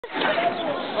What's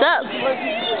up?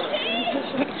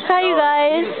 Hi, you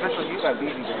guys.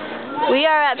 We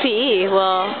are at PE.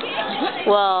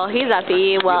 Well, he's at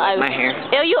PE. Well, my hair.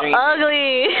 Ew, you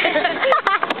ugly.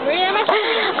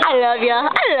 I love ya.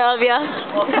 I love ya.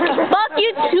 Fuck you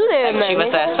too, there, man. She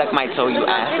must have sucked my toe, you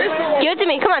ass. Give it to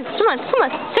me. Come on. Come on. Come on.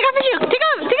 Take off your shoe. Take it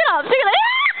off. Take it off.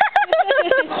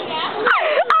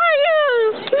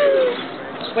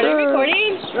 What are you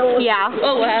recording? Yeah.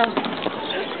 Oh, wow.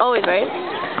 Always, right?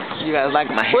 You guys like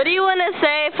my hair. What do you want to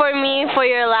say for me for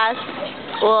your last...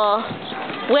 Well,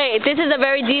 wait. This is a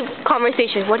very deep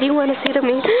conversation. What do you want to say to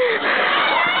me?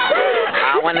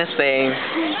 I want to say,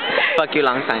 fuck you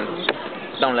long time.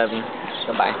 Don't love you.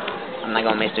 Goodbye. I'm not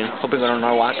going to miss you. Hope you go to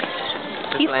Norwalk.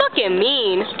 He's fucking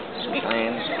mean.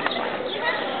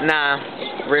 Nah.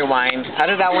 Rewind. How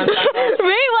did that one sound?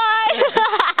 Rewind!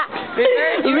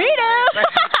 Redo!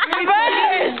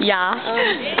 Yeah.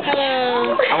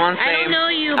 Hello. I want to say... I don't know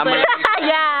you, but...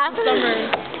 Yeah.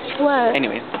 Summer. What?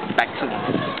 Anyways, back to...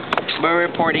 We're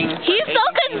reporting... He's so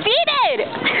conceited!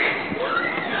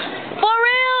 For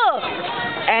real!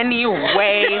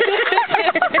 Anyway...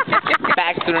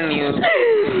 back to the news.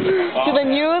 To the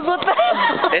news? What the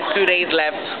hell? There's 2 days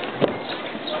left.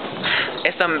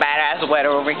 It's some badass weather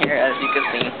over here, as you can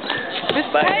see.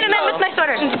 But, wait a minute, what's my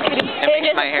sweater? It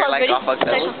makes my hair like all fucked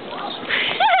up.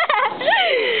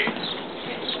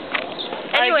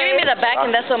 Anyway, give me the back,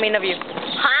 and that's so mean of you.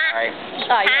 Alright.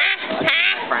 Oh,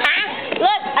 yeah.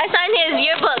 Look, I signed his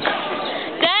yearbook.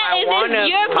 That is his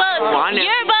yearbook.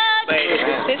 Yearbook.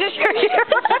 This is your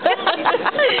yearbook.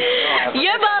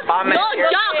 Yearbook. Don't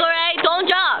jock, alright? Don't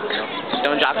jock.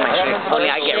 Don't jock my shit. Only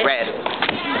I get red.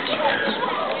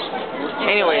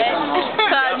 Anyways.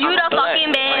 Cause you the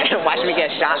fucking bitch. Watch me get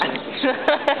shot. I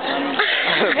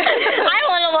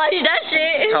wanna watch that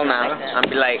shit. Hell nah. I'll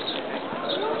be like...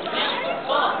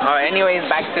 Alright, anyways,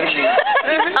 back to the news.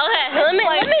 Okay, let me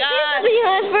say something, you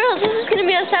guys, bro. This is gonna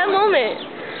be a sad moment.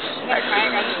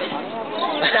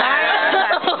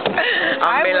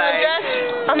 I'll be like...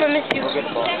 I'm gonna miss you.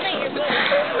 Don't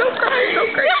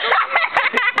cry.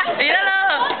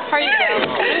 How are you doing?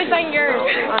 Let me sign yours,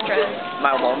 Andres.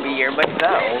 My won't be here, but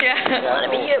so. Yeah. Let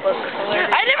me yearbook.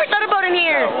 I never thought about it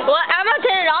here. Well, I'm gonna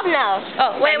turn it off now.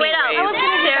 Oh, wait out. I was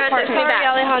gonna share it. Sorry,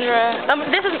 Alejandra.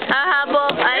 This is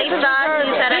both. I thought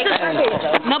you said I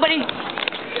could. Nobody.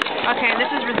 Okay, this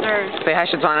is reserved. Say hi,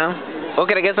 Shatana. Oh,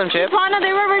 can I get some chips? Lana,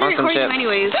 they were already Want some recording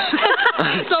you chips?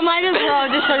 anyways. So might as well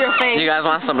just show your face. You guys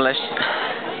want some lunch?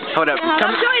 Hold up. Show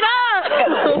it up!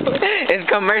 It's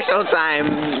commercial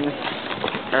time.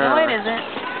 No, it isn't.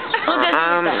 I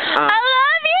love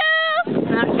you.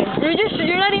 Okay.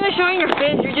 You're not even showing your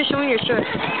face. You're just showing your shirt.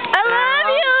 I love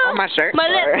you. Oh, my shirt. My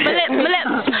lip.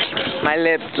 My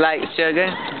lips like sugar.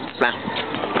 Nah.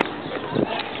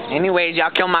 Anyways,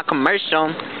 y'all kill my commercial.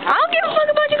 I don't give a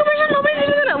fuck about your commercial. Nobody's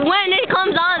even gonna. When it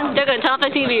comes on, they're gonna turn off the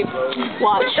TV.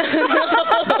 Watch.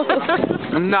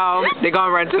 No, they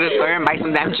gonna run to the store and buy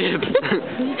some damn chips.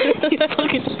 You're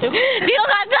fucking stupid. You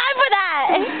don't got time for that.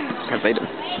 Yes, they do.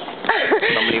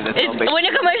 Don't believe this little bitch. When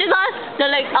your commercial's on,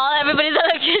 they're like, everybody's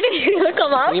electricity will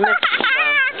come on. You missed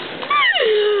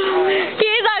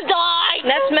He's a dog.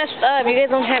 That's messed up. You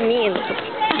guys don't have meat in this.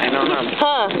 I know, huh?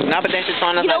 Huh? No, but then she's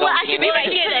on us. You know what? I should be right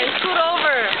here then. Scoot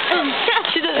over.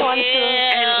 She doesn't want to.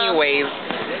 Anyways.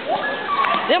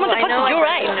 Then what the fuck did you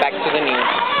write? Back to the news.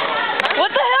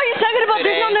 What the hell are you talking about?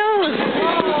 There's no news.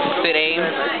 Today,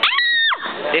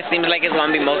 it seems like it's gonna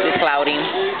be mostly cloudy.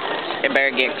 It better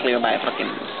get clear by fucking...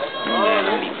 I'm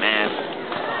gonna be mad.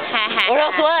 Or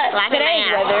else what? Like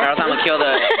Today's weather. Or else I'm gonna kill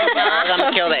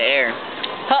the... air.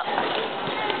 Huh.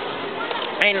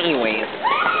 Anyways,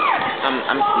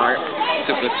 I'm smart. 2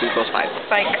 + 2 = 5.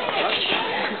 Spike.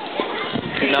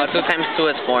 No, 2 × 2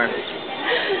 is 4. Is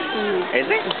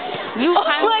it? You Oh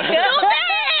my God.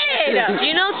 stupid!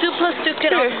 You know 2 + 2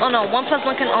 can also... Oh no, 1 +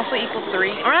 1 can also equal 3.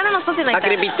 Or I don't know, something like How that.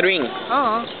 could it be 3?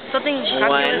 Oh, something...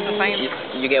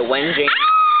 You get 1 J.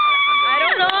 I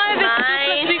don't know if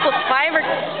it's 2 + 2 equals 5 or...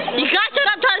 You guys should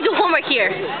have tried to do homework here.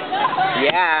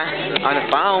 Yeah, on the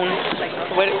phone.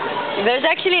 What? There's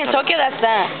actually in Tokyo that's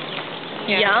that.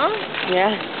 Yeah?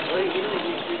 Yeah.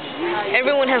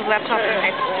 Everyone has laptops in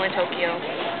high school in Tokyo.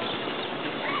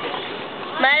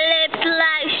 My lips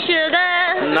like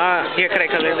sugar. No, here, could I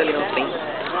color the little thing?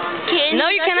 No,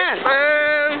 you cannot.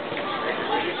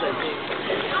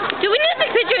 Do we need to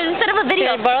take pictures instead of a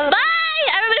video? Bye!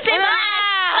 Everybody say bye!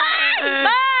 Bye!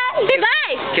 Bye! Say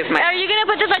bye! Kiss my... Are you gonna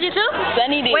put this on YouTube?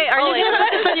 Sunny day. Wait, are you gonna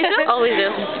put this on YouTube? Always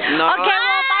do. No. Okay,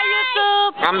 well, bye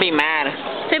YouTube! I'm be mad.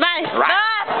 Say bye.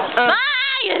 Right.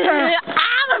 Bye! I'm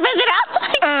gonna piss it out.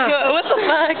 What the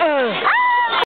fuck?